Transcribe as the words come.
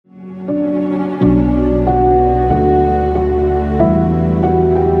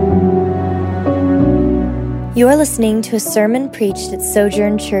You are listening to a sermon preached at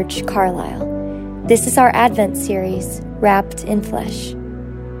Sojourn Church, Carlisle. This is our Advent series, Wrapped in Flesh.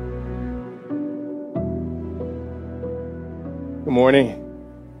 Good morning.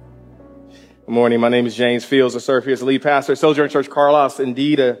 Good morning. My name is James Fields. I serve here as the lead pastor at Sojourn Church, Carlisle. It's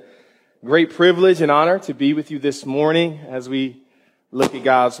indeed a great privilege and honor to be with you this morning as we look at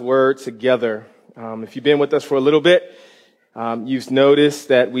God's Word together. If you've been with us for a little bit, you've noticed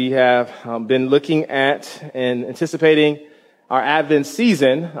that we have been looking at and anticipating our Advent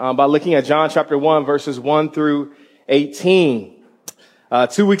season by looking at John chapter 1, verses 1 through 18.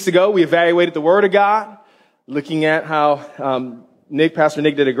 2 weeks ago, we evaluated the Word of God, looking at how Pastor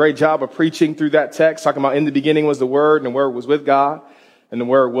Nick did a great job of preaching through that text, talking about in the beginning was the Word, and the Word was with God, and the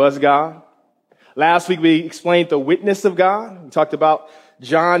Word was God. Last week, we explained the witness of God. We talked about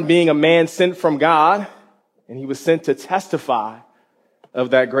John being a man sent from God, and he was sent to testify of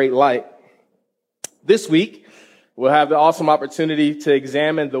that great light. This week, we'll have the awesome opportunity to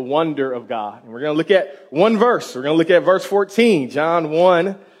examine the wonder of God. And we're going to look at one verse. We're going to look at verse 14, John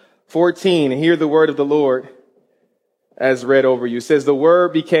 1:14, and hear the word of the Lord as read over you. It says, "The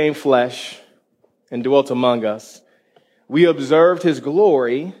Word became flesh and dwelt among us. We observed his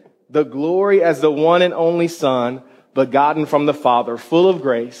glory, the glory as the one and only Son, begotten from the Father, full of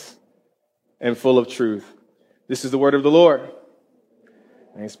grace and full of truth." This is the word of the Lord.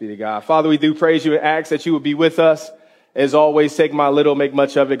 Thanks be to God. Father, we do praise you and ask that you would be with us. As always, take my little, make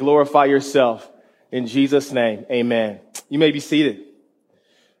much of it. Glorify yourself. In Jesus' name, amen. You may be seated.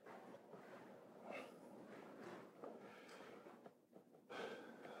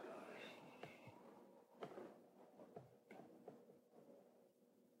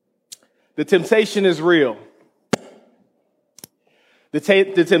 The temptation is real. The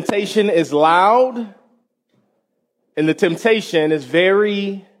temptation is loud. And the temptation is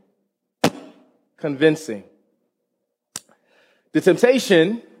very convincing. The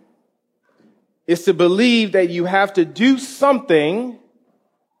temptation is to believe that you have to do something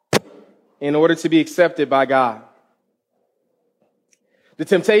in order to be accepted by God. The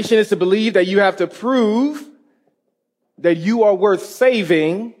temptation is to believe that you have to prove that you are worth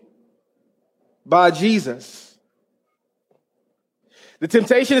saving by Jesus. The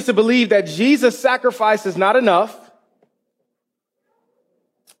temptation is to believe that Jesus' sacrifice is not enough,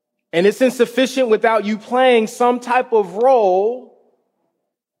 and it's insufficient without you playing some type of role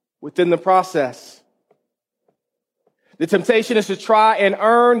within the process. The temptation is to try and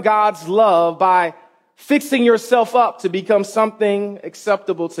earn God's love by fixing yourself up to become something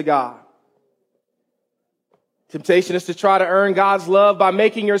acceptable to God. Temptation is to try to earn God's love by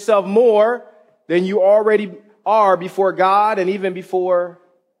making yourself more than you already are before God and even before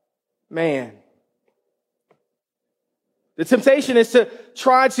man. The temptation is to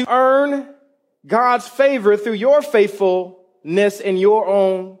try to earn God's favor through your faithfulness and your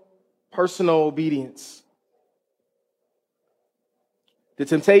own personal obedience. The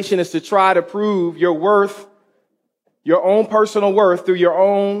temptation is to try to prove your worth, your own personal worth, through your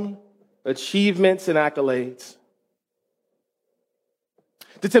own achievements and accolades.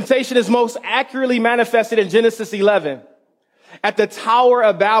 The temptation is most accurately manifested in Genesis 11. At the Tower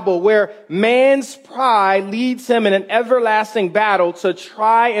of Babel, where man's pride leads him in an everlasting battle to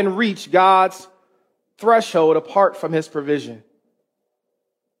try and reach God's threshold apart from his provision.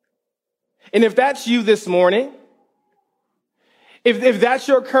 And if that's you this morning, if that's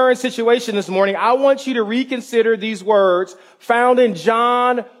your current situation this morning, I want you to reconsider these words found in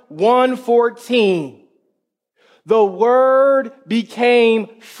John 1:14. The Word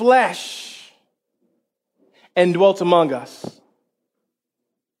became flesh and dwelt among us.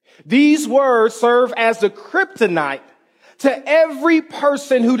 These words serve as the kryptonite to every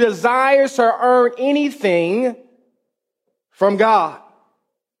person who desires to earn anything from God.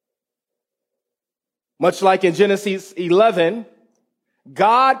 Much like in Genesis 11,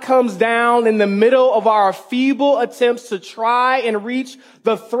 God comes down in the middle of our feeble attempts to try and reach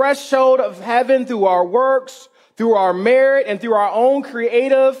the threshold of heaven through our works, through our merit, and through our own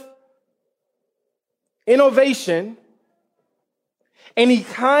creative innovation. And he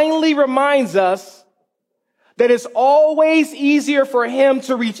kindly reminds us that it's always easier for him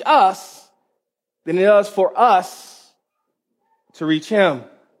to reach us than it is for us to reach him.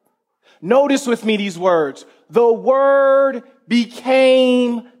 Notice with me these words. The Word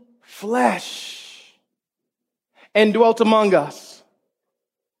became flesh and dwelt among us.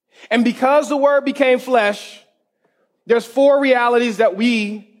 And because the Word became flesh, there's 4 realities that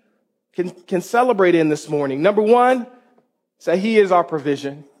we can celebrate in this morning. Number 1, say he is our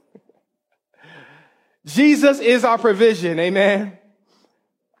provision. Jesus is our provision. Amen.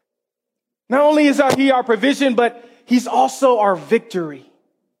 Not only is he our provision, but he's also our victory.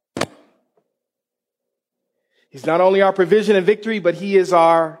 He's not only our provision and victory, but he is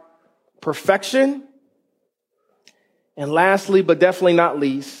our perfection. And lastly, but definitely not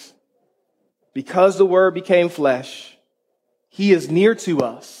least, because the Word became flesh, he is near to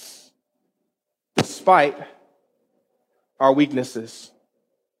us despite our weaknesses.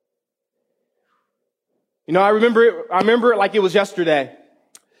 You know, I remember it like it was yesterday.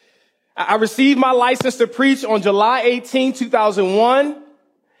 I received my license to preach on July 18, 2001.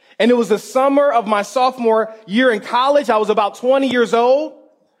 And it was the summer of my sophomore year in college. I was about 20 years old.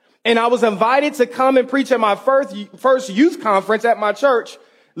 And I was invited to come and preach at my first youth conference at my church,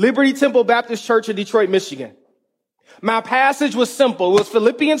 Liberty Temple Baptist Church in Detroit, Michigan. My passage was simple. It was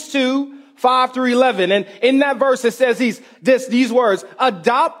Philippians 2, 5 through 11. And in that verse, it says these words: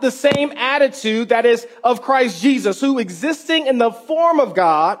 adopt the same attitude that is of Christ Jesus, who existing in the form of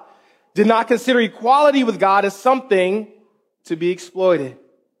God, did not consider equality with God as something to be exploited.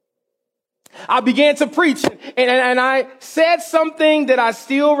 I began to preach and I said something that I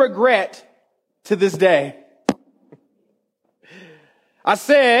still regret to this day. I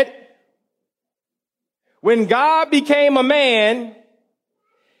said, when God became a man,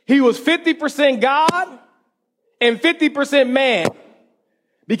 he was 50% God and 50% man,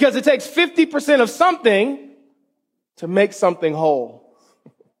 because it takes 50% of something to make something whole.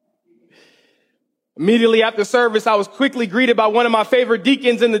 Immediately after service, I was quickly greeted by one of my favorite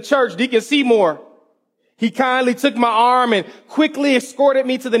deacons in the church, Deacon Seymour. He kindly took my arm and quickly escorted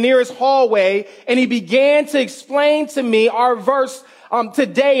me to the nearest hallway, and he began to explain to me our verse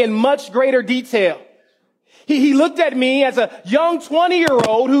today in much greater detail. He looked at me as a young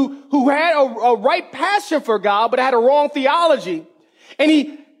 20-year-old who had a right passion for God, but had a wrong theology. And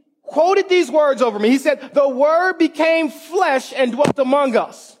he quoted these words over me. He said, "The Word became flesh and dwelt among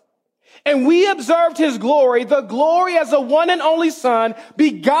us. And we observed his glory, the glory as a one and only Son,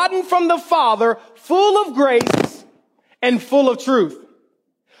 begotten from the Father, full of grace and full of truth."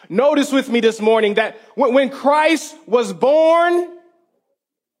 Notice with me this morning that when Christ was born,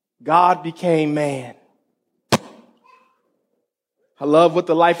 God became man. I love what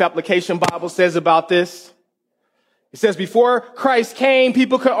the Life Application Bible says about this. It says, before Christ came,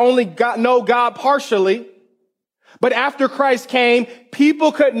 people could only know God partially. But after Christ came,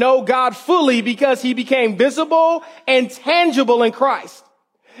 people could know God fully because he became visible and tangible in Christ.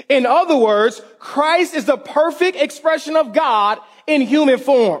 In other words, Christ is the perfect expression of God in human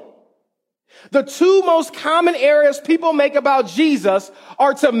form. The two most common errors people make about Jesus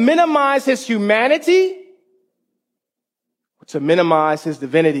are to minimize his humanity or to minimize his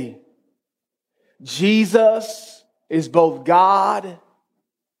divinity. Jesus is both God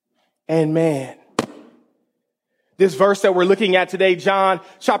and man. This verse that we're looking at today, John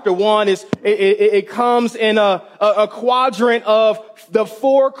chapter 1, it comes in a quadrant of the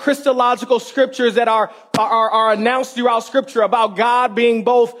four Christological scriptures that are announced throughout Scripture about God being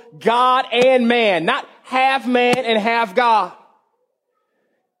both God and man, not half man and half God.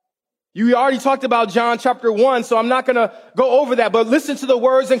 You already talked about John chapter 1, so I'm not going to go over that, but listen to the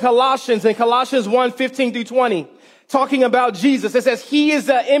words in Colossians 1, 15 through 20, talking about Jesus. It says, he is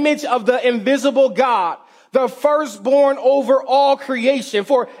the image of the invisible God, the firstborn over all creation.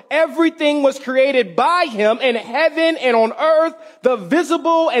 For everything was created by him in heaven and on earth, the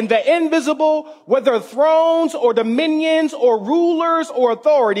visible and the invisible, whether thrones or dominions or rulers or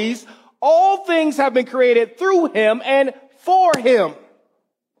authorities. All things have been created through him and for him.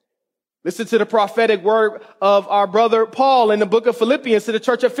 Listen to the prophetic word of our brother Paul in the book of Philippians to the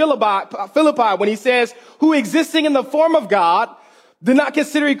church of Philippi when he says, who existing in the form of God, did not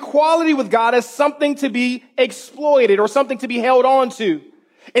consider equality with God as something to be exploited or something to be held on to.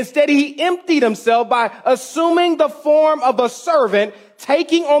 Instead, he emptied himself by assuming the form of a servant,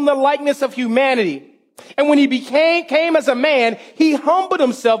 taking on the likeness of humanity. And when he came as a man, he humbled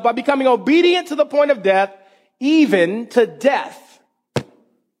himself by becoming obedient to the point of death, even to death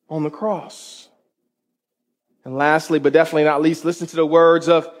on the cross. And lastly, but definitely not least, listen to the words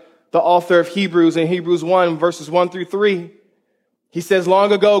of the author of Hebrews in Hebrews 1, verses 1 through 3. He says,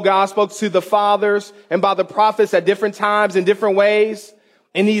 long ago, God spoke to the fathers and by the prophets at different times in different ways.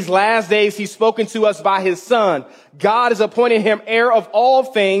 In these last days, he's spoken to us by his Son. God has appointed him heir of all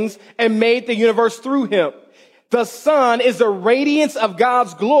things and made the universe through him. The Son is the radiance of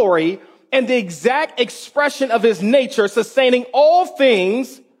God's glory and the exact expression of his nature, sustaining all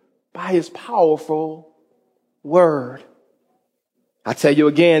things by his powerful word. I tell you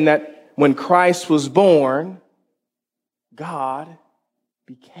again that when Christ was born, God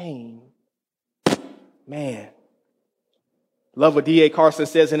became man. Love what D.A. Carson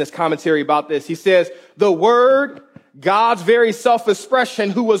says in his commentary about this. He says, the Word, God's very self-expression,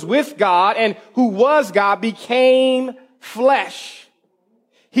 who was with God and who was God, became flesh.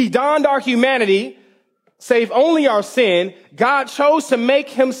 He donned our humanity, save only our sin. God chose to make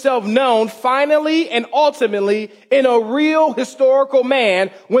himself known finally and ultimately in a real historical man.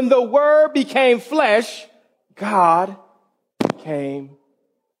 When the Word became flesh, God became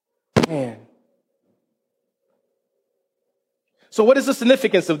man. So what is the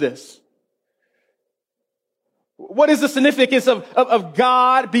significance of this? What is the significance of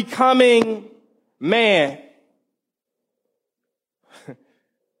God becoming man?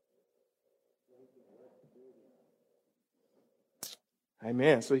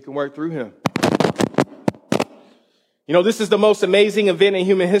 Amen. So he can work through him. You know, this is the most amazing event in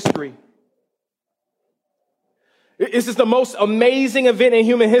human history. This is the most amazing event in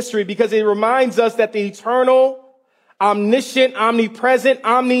human history because it reminds us that the eternal, omniscient, omnipresent,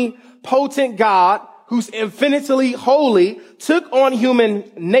 omnipotent God, who's infinitely holy, took on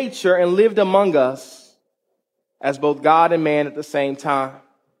human nature and lived among us as both God and man at the same time.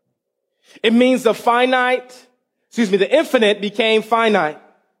 It means the infinite became finite.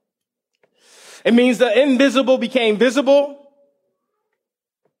 It means the invisible became visible.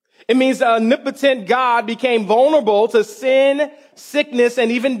 It means the omnipotent God became vulnerable to sin, sickness,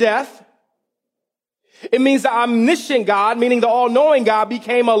 and even death. It means the omniscient God, meaning the all-knowing God,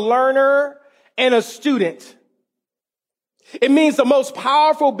 became a learner and a student. It means the most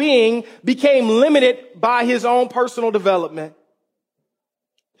powerful being became limited by his own personal development.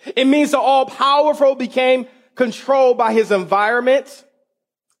 It means the all-powerful became controlled by his environment.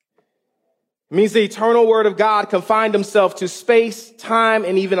 It means the eternal Word of God confined himself to space, time,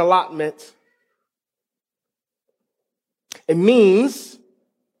 and even allotment. It means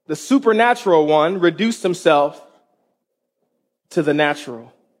the supernatural one reduced himself to the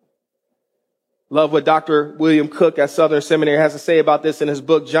natural. Love what Dr. William Cook at Southern Seminary has to say about this in his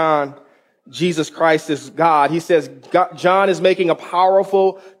book, John, Jesus Christ is God. He says, John is making a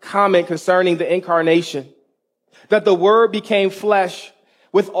powerful comment concerning the incarnation, that the Word became flesh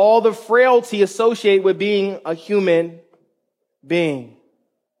with all the frailty associated with being a human being.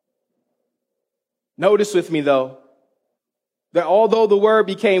 Notice with me, though, that although the Word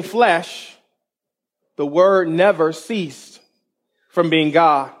became flesh, the Word never ceased from being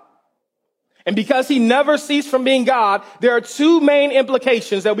God. And because he never ceased from being God, there are two main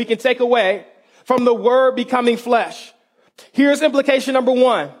implications that we can take away from the Word becoming flesh. Here's implication number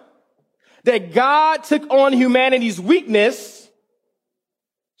one, that God took on humanity's weakness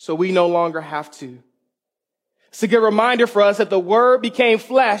so we no longer have to. It's a good reminder for us that the Word became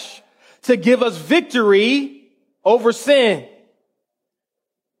flesh to give us victory over sin.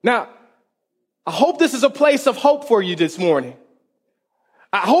 Now, I hope this is a place of hope for you this morning.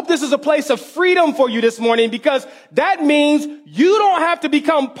 I hope this is a place of freedom for you this morning, because that means you don't have to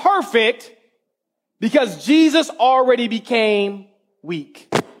become perfect because Jesus already became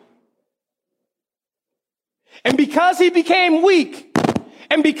weak. And because he became weak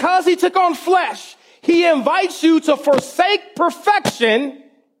and because he took on flesh, he invites you to forsake perfection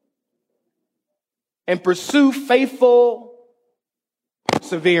and pursue faithful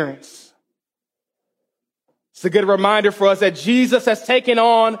perseverance. It's a good reminder for us that Jesus has taken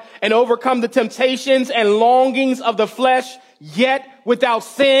on and overcome the temptations and longings of the flesh, yet without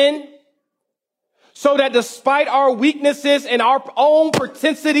sin, so that despite our weaknesses and our own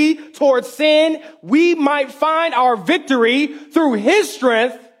propensity towards sin, we might find our victory through his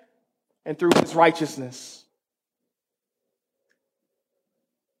strength and through his righteousness.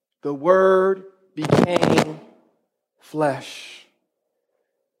 The Word became flesh.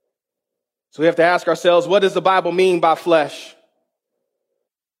 So we have to ask ourselves, what does the Bible mean by flesh?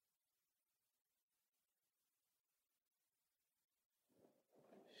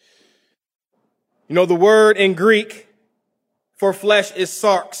 You know, the word in Greek for flesh is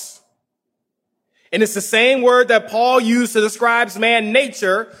sarx. And it's the same word that Paul used to describe man's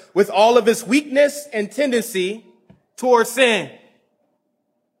nature with all of its weakness and tendency towards sin.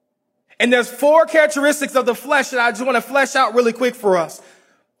 And there's 4 characteristics of the flesh that I just want to flesh out really quick for us.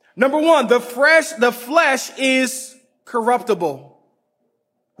 Number 1, the flesh is corruptible.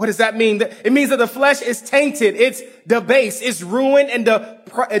 What does that mean? It means that the flesh is tainted, it's debased, it's ruined and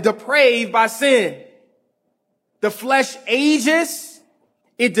depraved by sin. The flesh ages,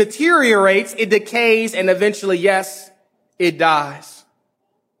 it deteriorates, it decays, and eventually, yes, it dies.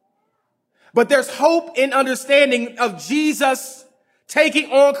 But there's hope in understanding of Jesus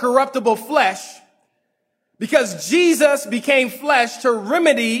taking on corruptible flesh, because Jesus became flesh to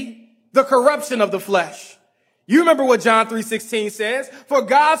remedy the corruption of the flesh. You remember what John 3:16 says? For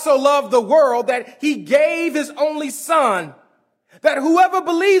God so loved the world that he gave his only son, that whoever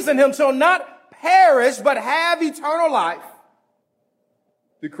believes in him shall not perish, but have eternal life.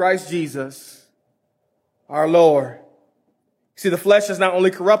 Through Christ Jesus, our Lord. See, the flesh is not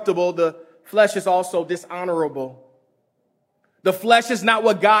only corruptible, the flesh is also dishonorable. The flesh is not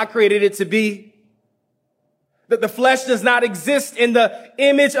what God created it to be. That the flesh does not exist in the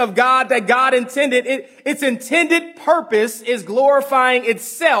image of God that God intended. Its intended purpose is glorifying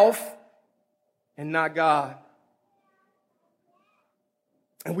itself and not God.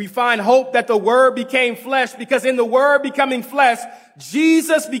 And we find hope that the Word became flesh because in the Word becoming flesh,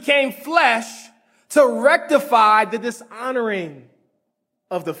 Jesus became flesh to rectify the dishonoring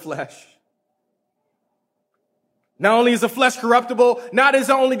of the flesh. Not only is the flesh corruptible, not is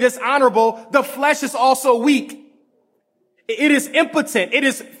it only dishonorable, the flesh is also weak. It is impotent, it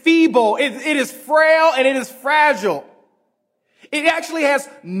is feeble, it is frail, and it is fragile. It actually has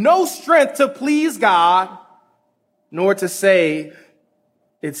no strength to please God, nor to save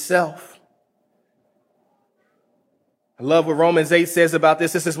itself. I love what Romans 8 says about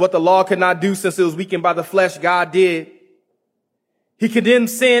this. This is what the law could not do since it was weakened by the flesh, God did. He condemned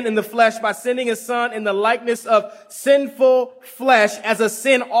sin in the flesh by sending his son in the likeness of sinful flesh as a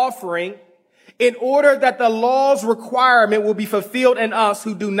sin offering in order that the law's requirement will be fulfilled in us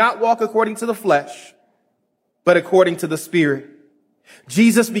who do not walk according to the flesh, but according to the Spirit.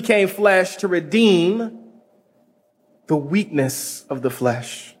 Jesus became flesh to redeem the weakness of the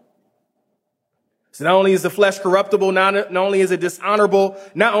flesh. So not only is the flesh corruptible, not only is it dishonorable,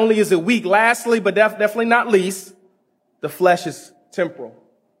 not only is it weak, lastly, but definitely not least, the flesh is temporal.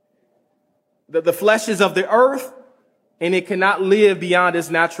 The flesh is of the earth, and it cannot live beyond its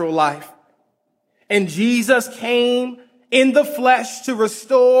natural life. And Jesus came in the flesh to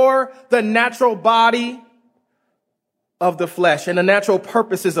restore the natural body of the flesh and the natural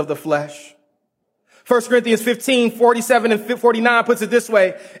purposes of the flesh. 1 Corinthians 15:47 and 49 puts it this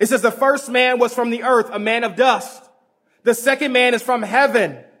way. It says, the first man was from the earth, a man of dust. The second man is from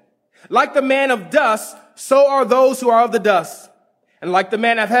heaven. Like the man of dust, so are those who are of the dust. And like the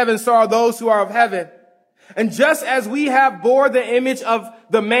man of heaven, so are those who are of heaven. And just as we have bore the image of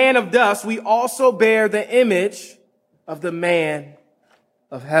the man of dust, we also bear the image of the man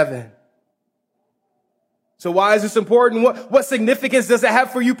of heaven. So why is this important? What significance does it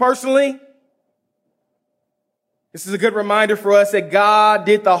have for you personally? This is a good reminder for us that God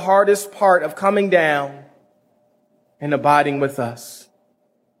did the hardest part of coming down and abiding with us.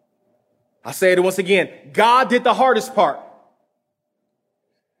 I'll say it once again. God did the hardest part.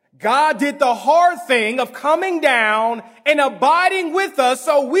 God did the hard thing of coming down and abiding with us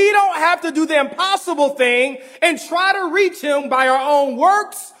so we don't have to do the impossible thing and try to reach him by our own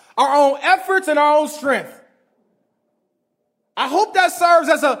works, our own efforts, and our own strength. I hope that serves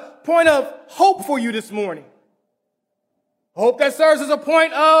as a point of hope for you this morning. I hope that serves as a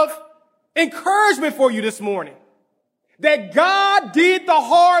point of encouragement for you this morning. That God did the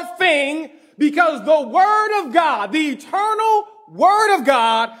hard thing because the Word of God, the eternal Word of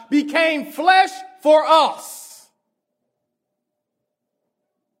God, became flesh for us.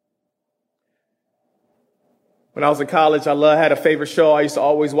 When I was in college, I had a favorite show I used to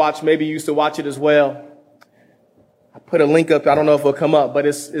always watch. Maybe you used to watch it as well. I put a link up. I don't know if it'll come up, but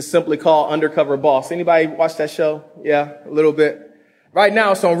it's simply called Undercover Boss. Anybody watch that show? Yeah, a little bit. Right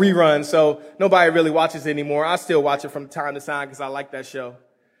now it's on rerun, so nobody really watches it anymore. I still watch it from time to time because I like that show.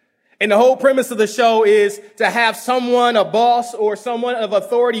 And the whole premise of the show is to have someone, a boss or someone of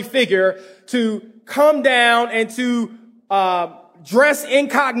authority figure, to come down and to dress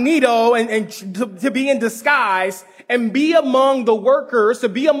incognito and to be in disguise and be among the workers, to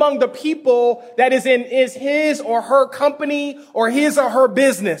be among the people that is his or her company or his or her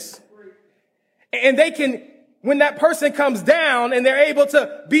business. And they can, when that person comes down and they're able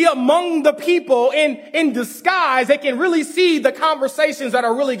to be among the people in disguise, they can really see the conversations that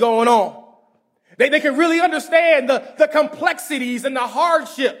are really going on. They can really understand the complexities and the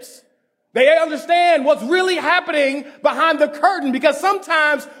hardships. They understand what's really happening behind the curtain, because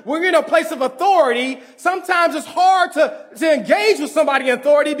sometimes we're in a place of authority. Sometimes it's hard to engage with somebody in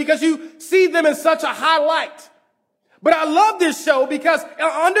authority because you see them in such a high light. But I love this show because an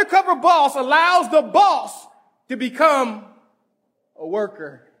undercover boss allows the boss to become a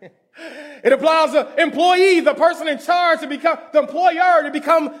worker. It allows the employee, the person in charge, to become the employer, to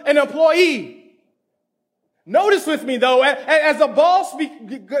become an employee. Notice with me, though, as the boss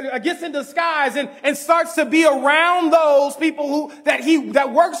gets in disguise and starts to be around those people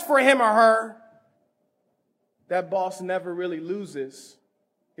that works for him or her, that boss never really loses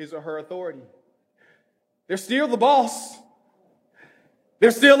his or her authority. They're still the boss.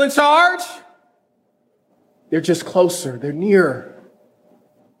 They're still in charge. They're just closer. They're nearer.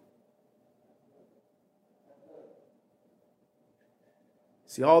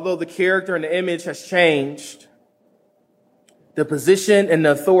 See, although the character and the image has changed, the position and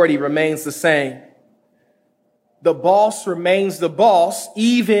the authority remains the same. The boss remains the boss,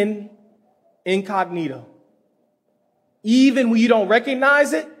 even incognito. Even when you don't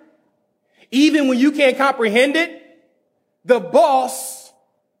recognize it, even when you can't comprehend it, the boss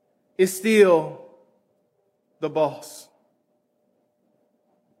is still the boss.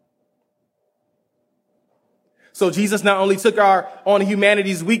 So Jesus not only took on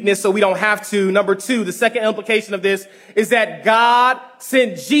humanity's weakness so we don't have to. Number two, the second implication of this is that God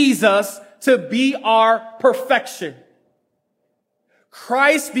sent Jesus to be our perfection.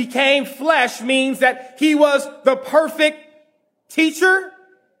 Christ became flesh means that he was the perfect teacher.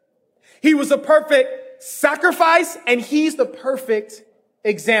 He was the perfect sacrifice, and he's the perfect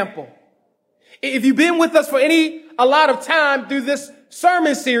example. If you've been with us for a lot of time through this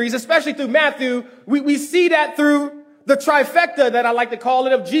sermon series, especially through Matthew, we see that through the trifecta that I like to call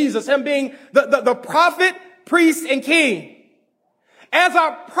it of Jesus, him being the prophet, priest, and king. As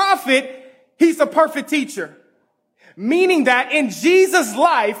our prophet, he's a perfect teacher, meaning that in Jesus'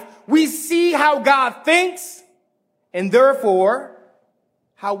 life, we see how God thinks and therefore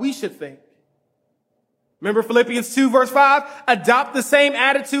how we should think. Remember Philippians 2 verse 5? Adopt the same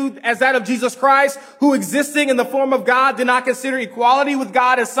attitude as that of Jesus Christ, who existing in the form of God did not consider equality with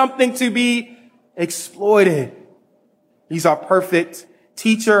God as something to be exploited. He's our perfect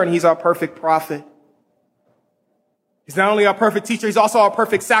teacher and he's our perfect prophet. He's not only our perfect teacher, he's also our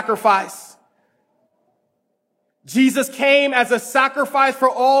perfect sacrifice. Jesus came as a sacrifice for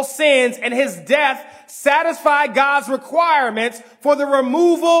all sins, and his death satisfied God's requirements for the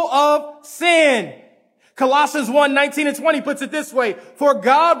removal of sin. Colossians 1:19-20 puts it this way: for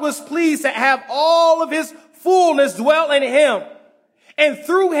God was pleased to have all of his fullness dwell in him, and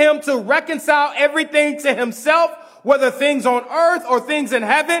through him to reconcile everything to himself, whether things on earth or things in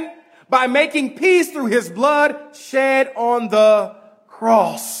heaven, by making peace through his blood shed on the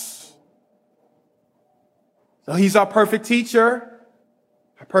cross. So he's our perfect teacher,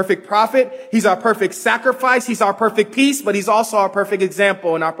 our perfect prophet. He's our perfect sacrifice. He's our perfect peace, but he's also our perfect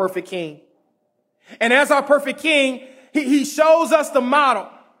example and our perfect king. And as our perfect king, he shows us the model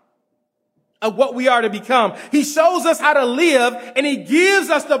of what we are to become. He shows us how to live, and he gives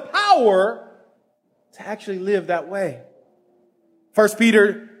us the power to actually live that way. 1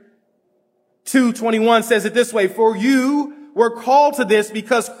 Peter 2:21 says it this way: for you were called to this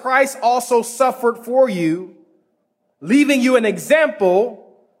because Christ also suffered for you, leaving you an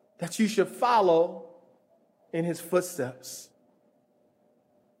example that you should follow in his footsteps.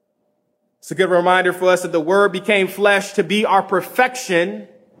 It's a good reminder for us that the Word became flesh to be our perfection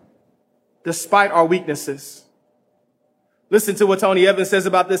despite our weaknesses. Listen to what Tony Evans says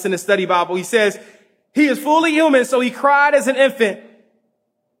about this in his study Bible. He says, he is fully human, so he cried as an infant,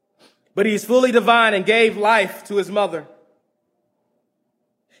 but he is fully divine and gave life to his mother.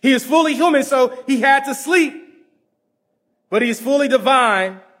 He is fully human, so he had to sleep, but he is fully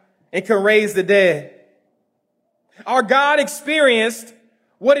divine and can raise the dead. Our God experienced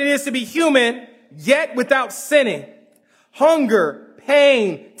what it is to be human, yet without sinning. Hunger,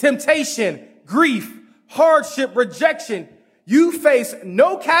 pain, temptation, grief, hardship, rejection. You face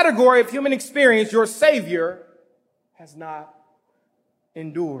no category of human experience your Savior has not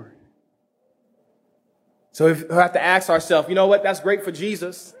endured. So we have to ask ourselves, you know what? That's great for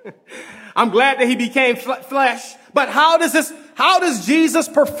Jesus. I'm glad that he became flesh. But how does Jesus'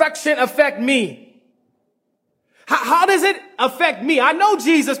 perfection affect me? How does it affect me? I know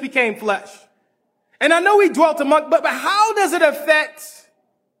Jesus became flesh, and I know he dwelt among, but how does it affect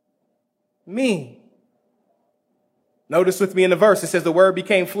me? Notice with me in the verse, it says the Word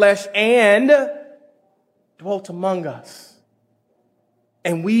became flesh and dwelt among us,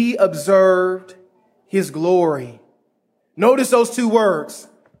 and we observed his glory. Notice those two words.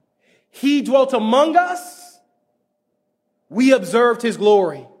 He dwelt among us. We observed his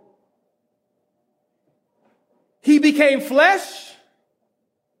glory. He became flesh.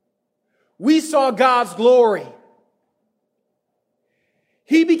 We saw God's glory.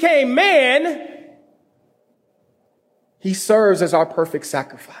 He became man. He serves as our perfect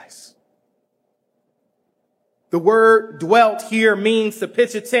sacrifice. The word dwelt here means to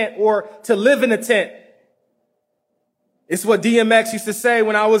pitch a tent or to live in a tent. It's what DMX used to say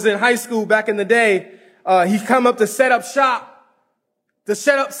when I was in high school back in the day. He'd come up to set up shop, to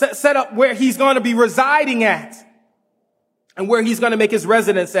set up where he's going to be residing at and where he's going to make his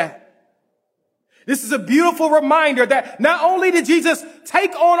residence at. This is a beautiful reminder that not only did Jesus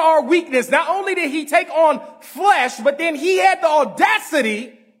take on our weakness, not only did he take on flesh, but then he had the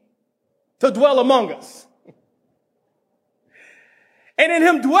audacity to dwell among us. And in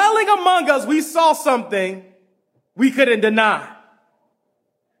him dwelling among us, we saw something we couldn't deny.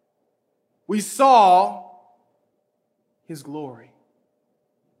 We saw his glory.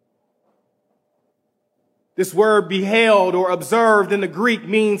 This word beheld or observed in the Greek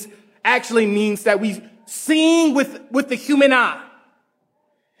actually means that we seeing with the human eye.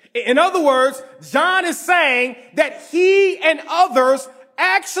 In other words, John is saying that he and others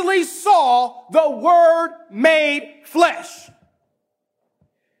actually saw the Word made flesh.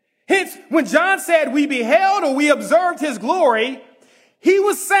 Hence, when John said we beheld or we observed his glory, he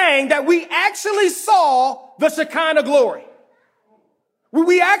was saying that we actually saw the Shekinah glory.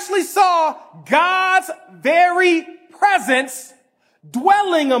 We actually saw God's very presence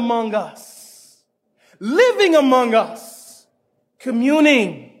dwelling among us, living among us,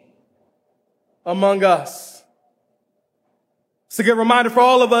 communing among us. It's a good reminder for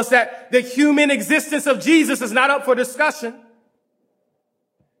all of us that the human existence of Jesus is not up for discussion.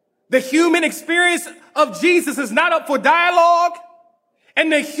 The human experience of Jesus is not up for dialogue.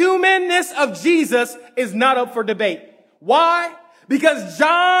 And the humanness of Jesus is not up for debate. Why? Because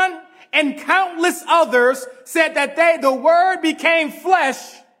John and countless others said that the Word became flesh.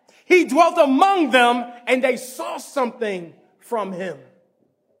 He dwelt among them and they saw something from him.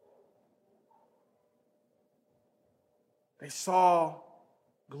 They saw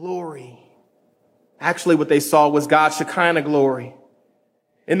glory. Actually, what they saw was God's Shekinah glory.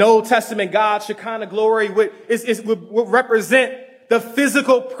 In the Old Testament, God's Shekinah glory would represent the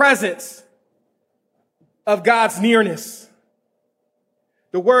physical presence of God's nearness.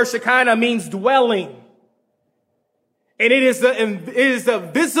 The word Shekinah means dwelling. And it is the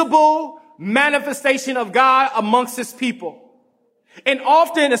visible manifestation of God amongst his people. And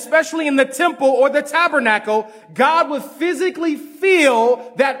often, especially in the temple or the tabernacle, God would physically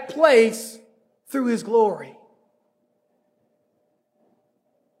fill that place through his glory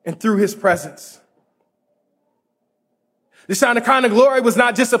and through his presence. The Shekinah glory was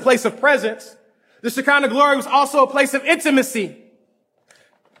not just a place of presence. The Shekinah glory was also a place of intimacy.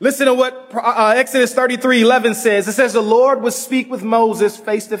 Listen to what Exodus 33:11 says. It says, the Lord would speak with Moses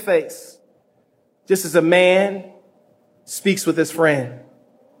face to face, just as a man speaks with his friend.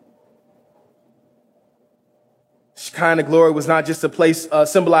 Shekinah glory was not just a place,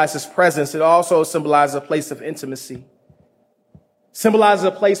 symbolized his presence. It also symbolizes a place of intimacy. Symbolizes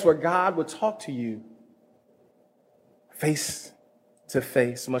a place where God would talk to you face to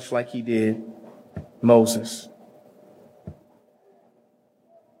face, much like he did Moses.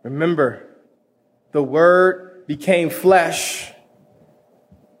 Remember, the Word became flesh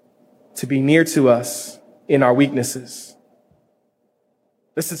to be near to us in our weaknesses.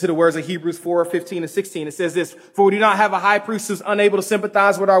 Listen to the words of Hebrews 4:15 and 16. It says this, for we do not have a high priest who's unable to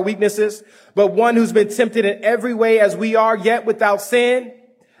sympathize with our weaknesses, but one who's been tempted in every way as we are, yet without sin.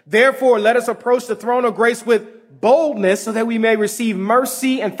 Therefore, let us approach the throne of grace with boldness so that we may receive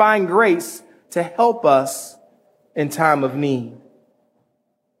mercy and find grace to help us in time of need.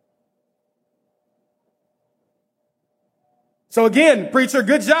 So again, preacher,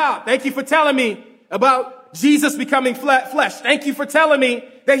 good job. Thank you for telling me about Jesus becoming flesh. Thank you for telling me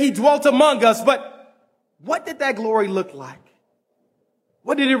that he dwelt among us. But what did that glory look like?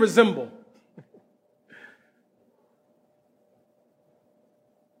 What did it resemble?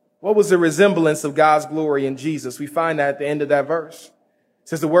 What was the resemblance of God's glory in Jesus? We find that at the end of that verse. It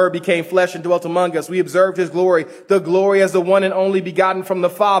says the Word became flesh and dwelt among us. We observed his glory, the glory as the one and only begotten from the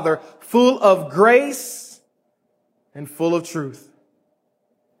Father, full of grace and full of truth.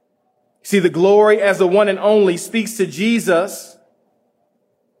 See, the glory as the one and only speaks to Jesus,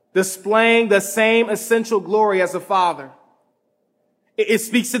 displaying the same essential glory as the Father. It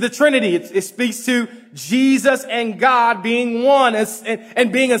speaks to the Trinity. It speaks to Jesus and God being one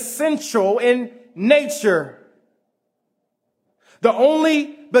and being essential in nature. The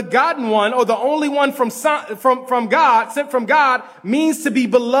only begotten one, or the only one from God, sent from God, means to be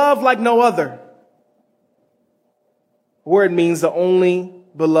beloved like no other. Word means the only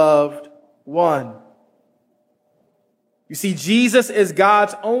beloved one. You see, Jesus is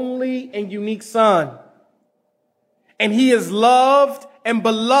God's only and unique Son. And he is loved and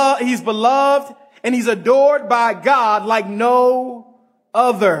beloved. He's beloved and he's adored by God like no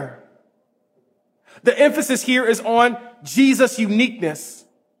other. The emphasis here is on Jesus' uniqueness.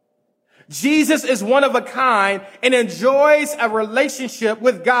 Jesus is one of a kind and enjoys a relationship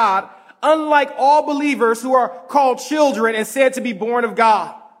with God unlike all believers who are called children and said to be born of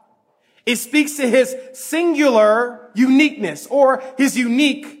God. It speaks to his singular uniqueness or his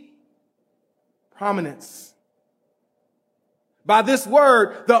unique prominence. By this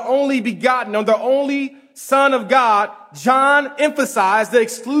word, the only begotten or the only Son of God, John emphasized the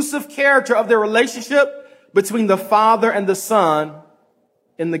exclusive character of the relationship between the Father and the Son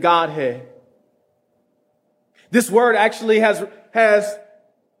in the Godhead. This word actually has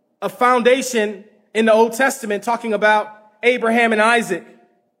a foundation in the Old Testament talking about Abraham and Isaac.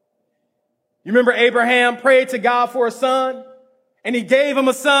 You remember Abraham prayed to God for a son, and he gave him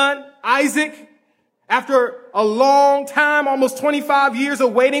a son, Isaac, after a long time, almost 25 years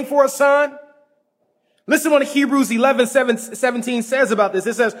of waiting for a son. Listen what Hebrews 11:17 says about this.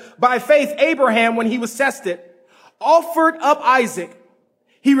 It says, by faith, Abraham, when he was tested, offered up Isaac.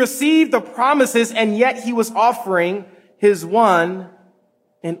 He received the promises, and yet he was offering his one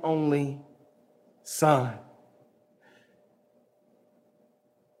and only son.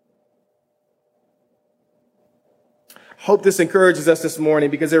 Hope this encourages us this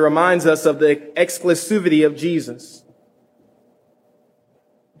morning because it reminds us of the exclusivity of Jesus.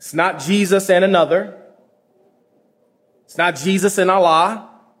 It's not Jesus and another. It's not Jesus and Allah.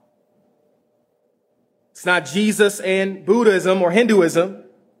 It's not Jesus and Buddhism or Hinduism.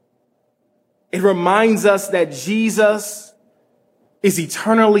 It reminds us that Jesus is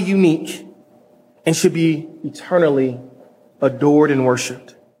eternally unique and should be eternally adored and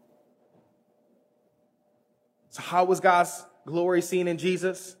worshiped. So how was God's glory seen in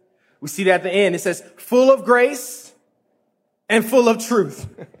Jesus? We see that at the end. It says, full of grace and full of truth.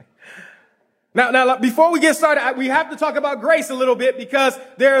 Now, before we get started, we have to talk about grace a little bit because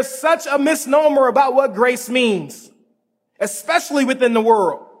there is such a misnomer about what grace means, especially within the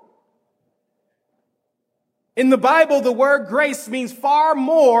world. In the Bible, the word grace means far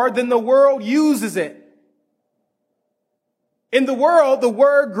more than the world uses it. In the world, the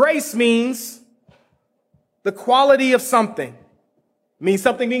word grace means the quality of something. It means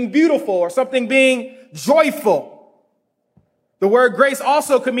something being beautiful or something being joyful. The word grace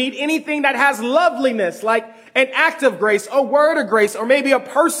also could mean anything that has loveliness, like an act of grace, a word of grace, or maybe a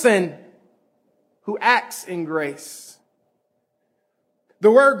person who acts in grace. The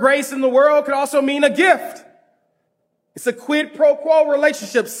word grace in the world could also mean a gift. It's a quid pro quo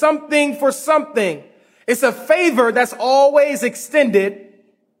relationship, something for something. It's a favor that's always extended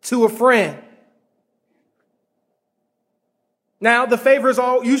to a friend. Now, the favor is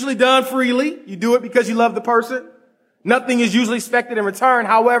usually done freely. You do it because you love the person. Nothing is usually expected in return.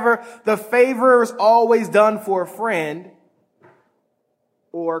 However, the favor is always done for a friend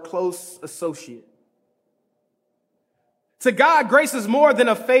or a close associate. To God, grace is more than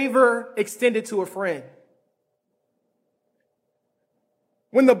a favor extended to a friend.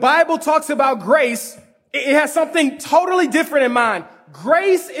 When the Bible talks about grace, it has something totally different in mind.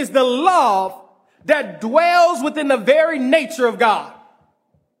 Grace is the love that dwells within the very nature of God.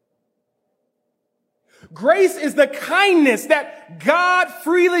 Grace is the kindness that God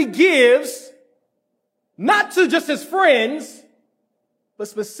freely gives, not to just his friends, but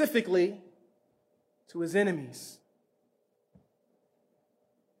specifically to his enemies.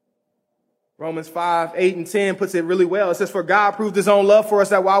 Romans 5:8-10 puts it really well. It says, for God proved his own love for us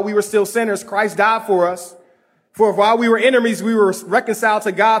that while we were still sinners, Christ died for us. For while we were enemies, we were reconciled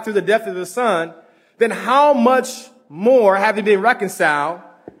to God through the death of the Son. Then how much more, having been reconciled,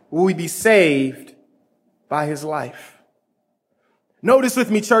 will we be saved by his life? Notice with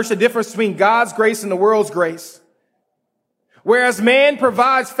me, church, the difference between God's grace and the world's grace. Whereas man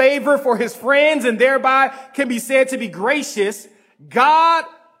provides favor for his friends and thereby can be said to be gracious, God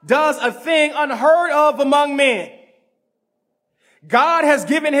does a thing unheard of among men. God has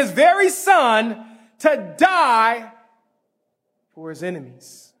given his very son to die for his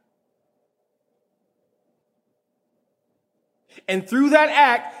enemies. And through that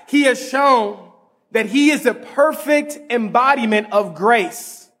act, he has shown that he is the perfect embodiment of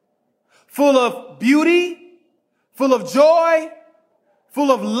grace, full of beauty, full of joy,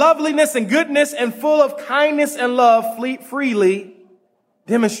 full of loveliness and goodness, and full of kindness and love freely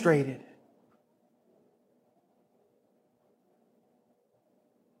demonstrated.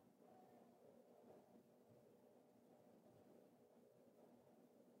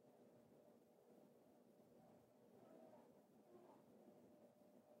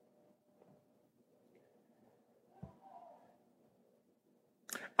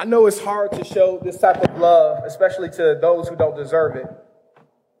 I know it's hard to show this type of love, especially to those who don't deserve it.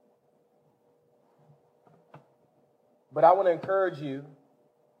 But I want to encourage you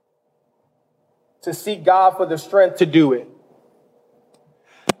to seek God for the strength to do it.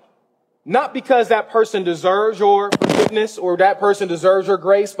 not because that person deserves your forgiveness or that person deserves your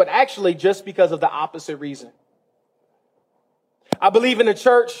grace, but actually just because of the opposite reason. I believe in the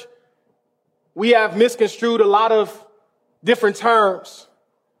church, we have misconstrued a lot of different terms,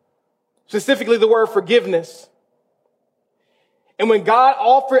 specifically the word forgiveness. And when God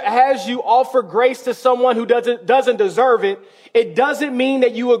has you offer grace to someone who doesn't deserve it, it doesn't mean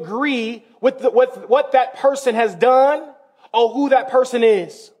that you agree with what that person has done or who that person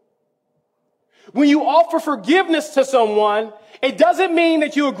is. When you offer forgiveness to someone, it doesn't mean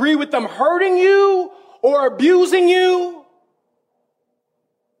that you agree with them hurting you or abusing you.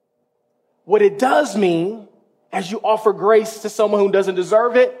 What it does mean, as you offer grace to someone who doesn't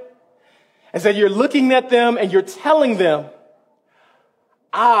deserve it, is that you're looking at them and you're telling them,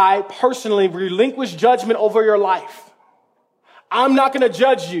 I personally relinquish judgment over your life. I'm not going to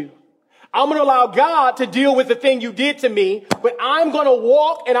judge you. I'm going to allow God to deal with the thing you did to me, but I'm going to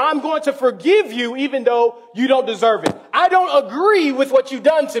walk and I'm going to forgive you even though you don't deserve it. I don't agree with what you've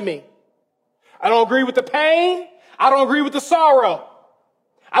done to me. I don't agree with the pain. I don't agree with the sorrow.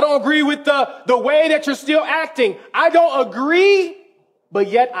 I don't agree with the way that you're still acting. I don't agree, but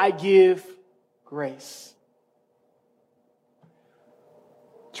yet I give grace.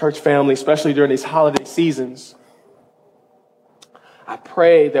 Church family, especially during these holiday seasons, I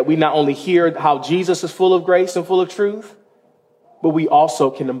pray that we not only hear how Jesus is full of grace and full of truth, but we also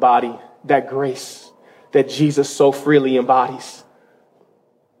can embody that grace that Jesus so freely embodies.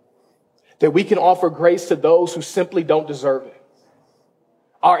 That we can offer grace to those who simply don't deserve it.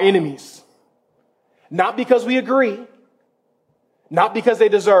 Our enemies. Not because we agree, not because they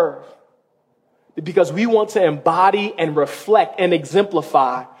deserve, but because we want to embody and reflect and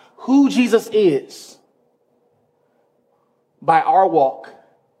exemplify who Jesus is by our walk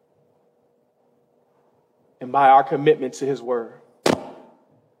and by our commitment to his word.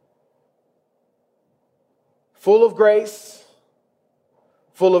 Full of grace,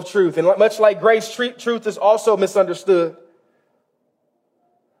 full of truth. And much like grace, truth is also misunderstood.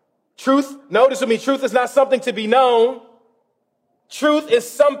 Truth, notice with me, truth is not something to be known. Truth is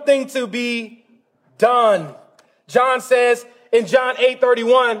something to be done. John says in John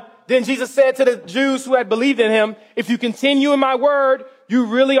 8:31, then Jesus said to the Jews who had believed in him, if you continue in my word, you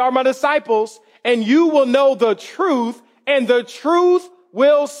really are my disciples, and you will know the truth, and the truth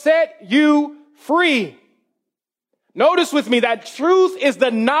will set you free. Notice with me that truth is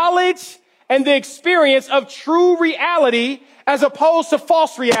the knowledge and the experience of true reality as opposed to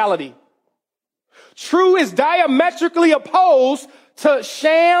false reality. True is diametrically opposed to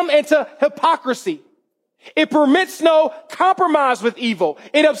sham and to hypocrisy. It permits no compromise with evil.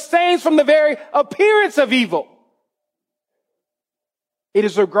 It abstains from the very appearance of evil. It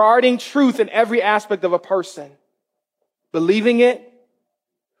is regarding truth in every aspect of a person. Believing it,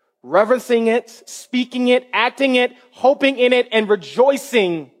 reverencing it, speaking it, acting it, hoping in it, and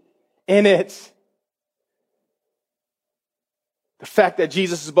rejoicing in it. The fact that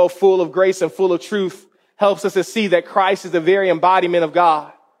Jesus is both full of grace and full of truth helps us to see that Christ is the very embodiment of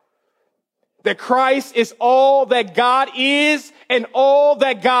God. That Christ is all that God is and all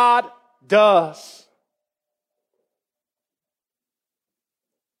that God does.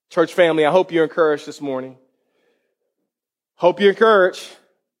 Church family, I hope you're encouraged this morning. Hope you're encouraged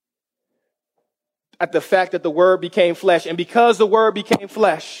at the fact that the Word became flesh. And because the Word became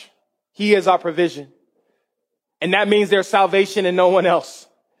flesh, He is our provision. And that means there's salvation in no one else.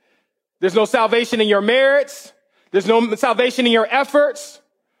 There's no salvation in your merits. There's no salvation in your efforts.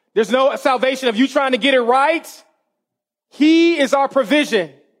 There's no salvation of you trying to get it right. He is our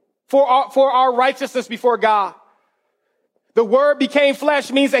provision for our righteousness before God. The Word became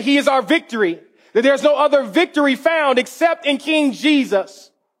flesh means that He is our victory, that there's no other victory found except in King Jesus.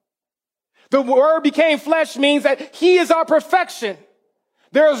 The Word became flesh means that He is our perfection.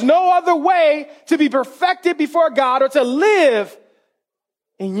 There is no other way to be perfected before God or to live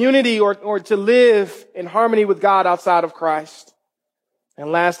in unity or to live in harmony with God outside of Christ.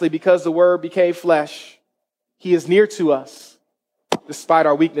 And lastly, because the Word became flesh, He is near to us despite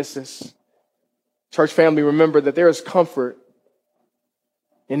our weaknesses. Church family, remember that there is comfort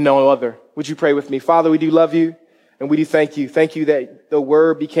in no other. Would you pray with me? Father, we do love you and we do thank you. Thank you that the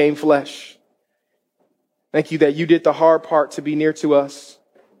Word became flesh. Thank you that you did the hard part to be near to us.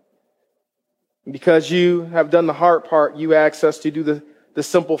 And because you have done the hard part, you ask us to do the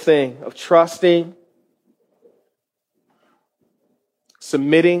simple thing of trusting,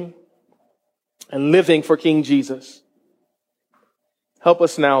 submitting, and living for King Jesus. Help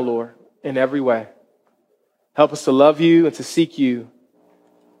us now, Lord, in every way. Help us to love you and to seek you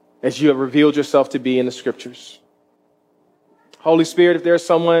as you have revealed yourself to be in the scriptures. Holy Spirit, if there's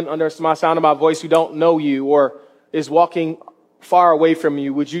someone under my sound of my voice who don't know you or is walking far away from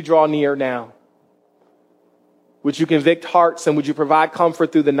you, would you draw near now? Would you convict hearts and would you provide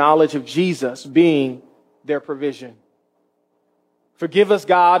comfort through the knowledge of Jesus being their provision? Forgive us,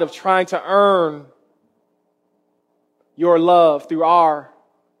 God, of trying to earn your love through our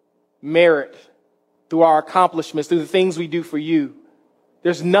merit, through our accomplishments, through the things we do for you.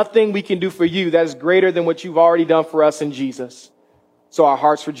 There's nothing we can do for you that is greater than what you've already done for us in Jesus. So our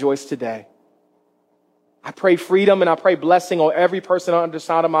hearts rejoice today. I pray freedom and I pray blessing on every person under the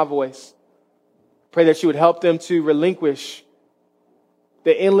sound of my voice. Pray that you would help them to relinquish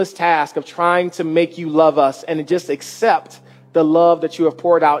the endless task of trying to make you love us and just accept the love that you have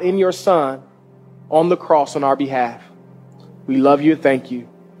poured out in your Son on the cross on our behalf. We love you and thank you.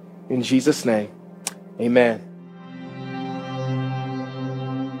 In Jesus' name, amen.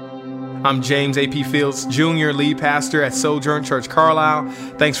 I'm James A.P. Fields, Jr., lead pastor at Sojourn Church Carlisle.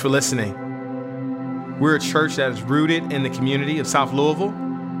 Thanks for listening. We're a church that is rooted in the community of South Louisville,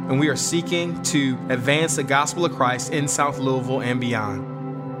 and we are seeking to advance the gospel of Christ in South Louisville and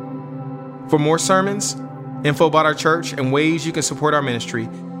beyond. For more sermons, info about our church, and ways you can support our ministry,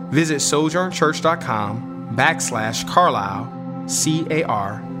 visit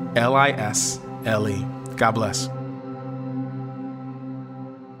sojournchurch.com/Carlisle, CARLISLE. God bless.